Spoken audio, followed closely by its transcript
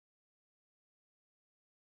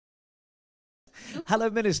Hello,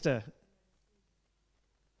 Minister.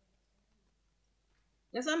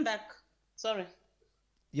 Yes, I'm back. Sorry.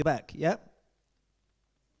 You're back, yeah?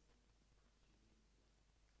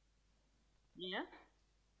 Yeah.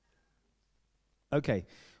 Okay.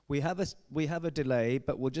 We have a delay,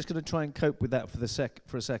 but we're just going to try and cope with that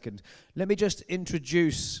for a second. Let me just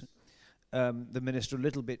introduce the minister a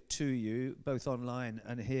little bit to you, both online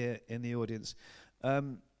and here in the audience.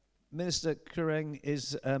 Um, Minister Kereng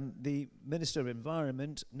is the Minister of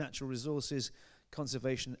Environment, Natural Resources,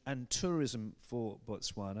 Conservation and Tourism for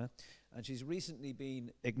Botswana, and she's recently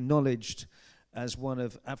been acknowledged as one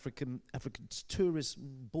of Africa's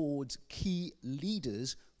Tourism Board's key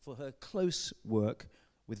leaders for her close work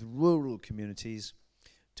with rural communities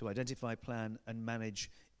to identify, plan and manage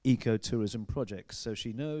ecotourism projects. So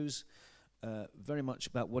she knows very much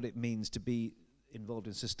about what it means to be involved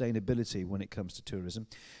in sustainability when it comes to tourism.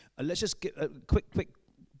 Let's just get a quick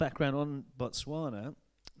background on Botswana.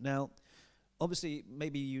 Now, obviously,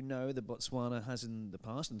 maybe you know that Botswana has in the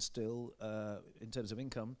past and still, in terms of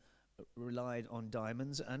income, relied on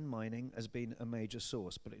diamonds and mining as being a major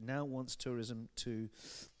source, but it now wants tourism to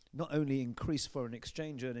not only increase foreign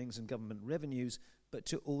exchange earnings and government revenues, but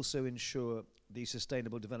to also ensure the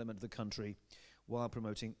sustainable development of the country while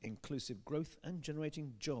promoting inclusive growth and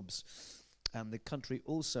generating jobs. And the country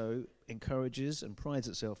also encourages and prides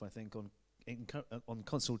itself, I think, on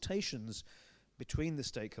consultations between the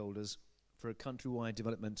stakeholders for a countrywide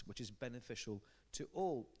development which is beneficial to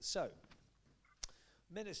all. So,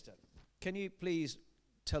 Minister, can you please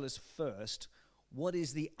tell us first what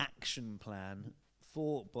is the action plan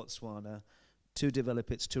for Botswana to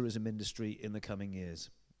develop its tourism industry in the coming years?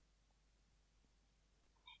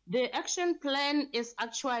 The action plan is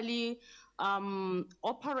actually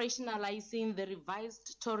operationalizing the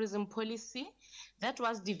revised tourism policy that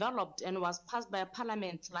was developed and was passed by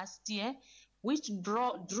Parliament last year, which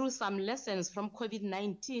drew some lessons from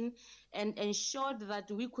COVID-19 and ensured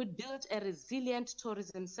that we could build a resilient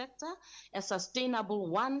tourism sector, a sustainable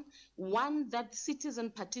one that citizen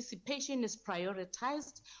participation is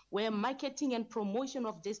prioritized, where marketing and promotion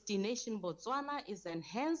of destination Botswana is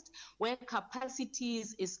enhanced, where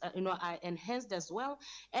capacities are enhanced as well,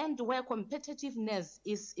 and where competitiveness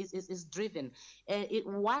is driven.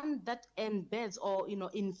 One that embeds or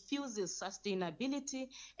infuses sustainability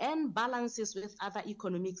and balances with other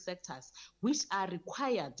economic sectors, which are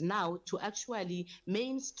required now to actually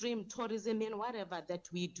mainstream tourism in whatever that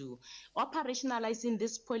we do. Operationalizing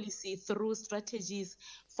this policy through strategies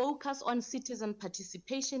focus on citizen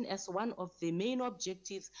participation as one of the main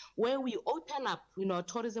objectives, where we open up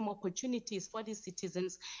tourism opportunities for the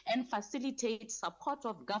citizens and facilitate support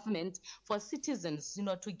of government for citizens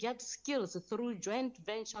to get skills through joint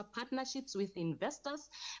venture partnerships with investors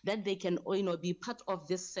that they can be part of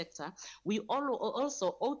this sector. We are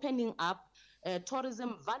also opening up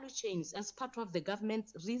tourism value chains as part of the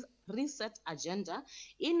government's reset agenda,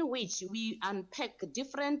 in which we unpack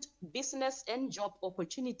different business and job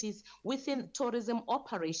opportunities within tourism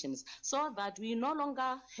operations, so that we no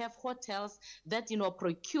longer have hotels that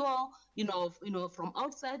procure from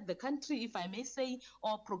outside the country, if I may say,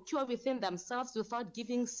 or procure within themselves without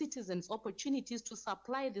giving citizens opportunities to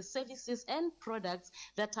supply the services and products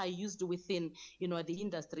that are used within the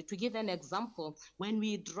industry. To give an example, when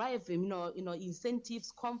we drive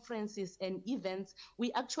incentives, conferences and events,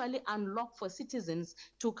 we actually unlock for citizens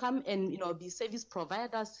to come and be service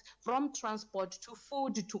providers, from transport to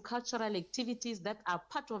food to cultural activities that are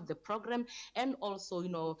part of the program, and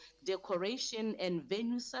also decoration and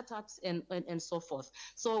venue setups and so forth.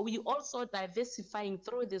 So we also diversifying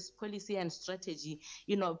through this policy and strategy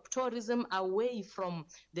tourism away from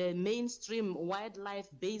the mainstream wildlife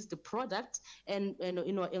based product, and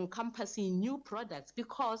encompassing new products,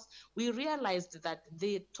 because we realized that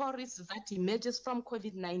the tourists that emerges from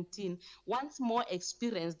COVID-19, once more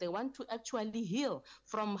experience, they want to actually heal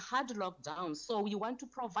from hard lockdown. So we want to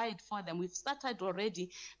provide for them. We've started already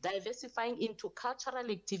diversifying into cultural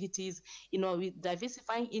activities, we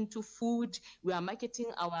diversifying into food. We are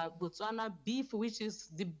marketing our Botswana beef, which is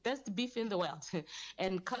the best beef in the world,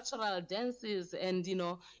 and cultural dances and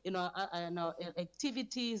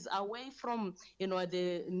activities away from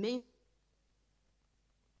the main.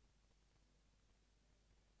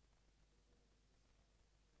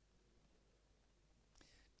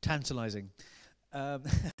 Tantalizing. Um,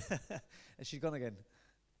 she's gone again.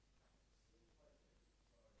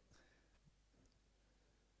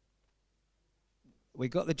 We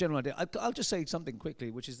got the general idea. I'll just say something quickly,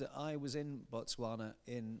 which is that I was in Botswana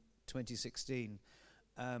in 2016,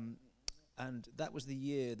 um, and that was the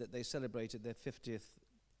year that they celebrated their 50th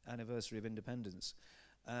anniversary of independence.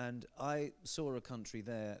 And I saw a country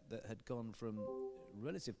there that had gone from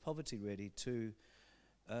relative poverty, really, to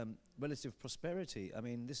relative prosperity. I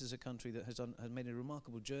mean, this is a country that has made a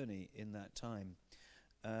remarkable journey in that time.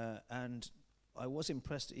 And I was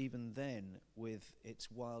impressed even then with its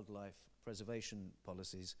wildlife preservation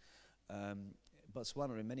policies.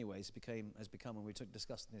 Botswana, in many ways, has become, and we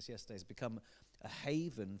discussed this yesterday, has become a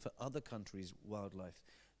haven for other countries' wildlife.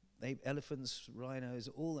 Elephants, rhinos,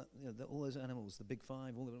 all those animals, the big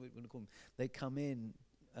five, all that we're going to call them, they come in,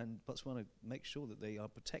 and Botswana makes sure that they are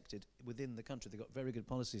protected within the country. They've got very good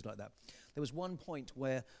policies like that. There was one point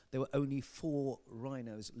where there were only 4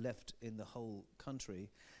 rhinos left in the whole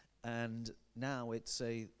country, and now it's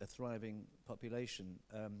a thriving population.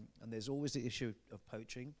 And there's always the issue of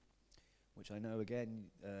poaching, which I know, again,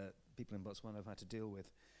 people in Botswana have had to deal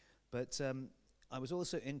with. But I was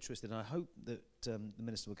also interested, and I hope that the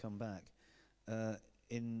Minister will come back, for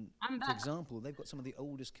example, they've got some of the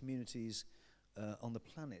oldest communities on the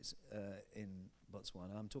planet in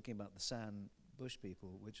Botswana. I'm talking about the San Bush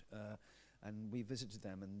people, and we visited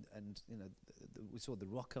them, and you know, we saw the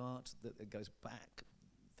rock art that goes back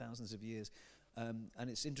thousands of years, and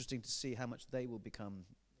it's interesting to see how much they will become.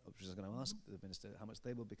 I was going to ask the Minister how much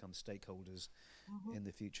they will become stakeholders in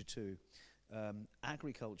the future too.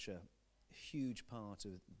 Agriculture, huge part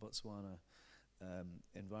of Botswana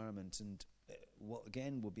environment, and what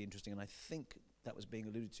again will be interesting, and I think that was being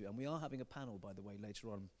alluded to, and we are having a panel, by the way, later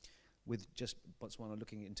on with just Botswana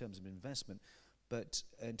looking in terms of investment, but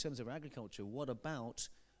in terms of agriculture, what about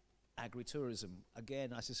agritourism?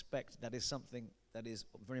 Again, I suspect that is something that is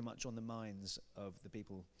very much on the minds of the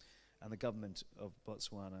people and the government of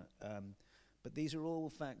Botswana. But these are all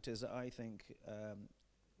factors that I think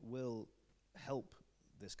will help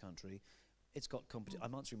this country. It's got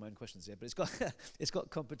I'm answering my own questions here, but it's got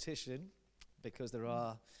competition because there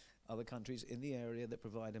are other countries in the area that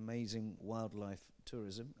provide amazing wildlife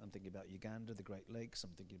tourism. I'm thinking about Uganda, the Great Lakes.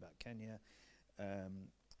 I'm thinking about Kenya,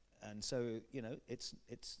 and so you know, it's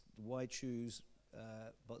why choose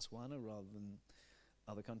Botswana rather than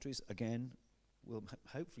other countries? Again, we'll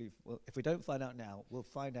hopefully, if we don't find out now, we'll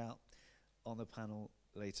find out on the panel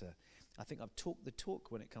later. I think I've talked the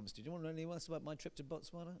talk when it comes to. Do you want to know anything else about my trip to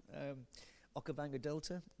Botswana? Okavango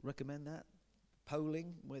Delta, recommend that.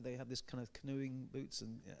 Poling, where they have this kind of canoeing boats,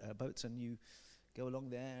 and you go along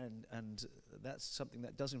there, and that's something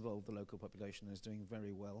that does involve the local population and is doing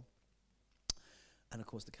very well. And of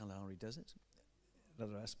course the Kalahari Desert,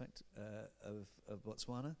 another aspect of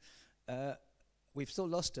Botswana. We've still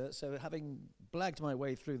lost her, so having blagged my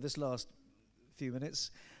way through this last few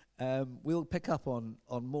minutes, we'll pick up on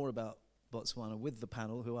more about Botswana with the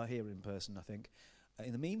panel, who are here in person, I think.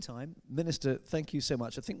 In the meantime, Minister, thank you so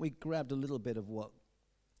much. I think we grabbed a little bit of what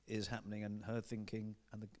is happening and her thinking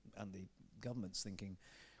and the government's thinking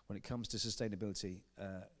when it comes to sustainability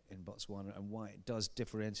in Botswana and why it does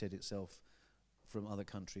differentiate itself from other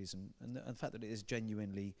countries, and the fact that it is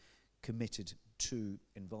genuinely committed to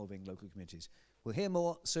involving local communities. We'll hear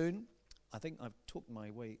more soon. I think I've talked my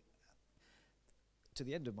way to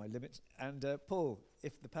the end of my limit. And Paul,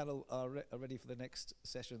 if the panel are ready for the next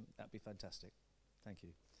session, that'd be fantastic. Thank you.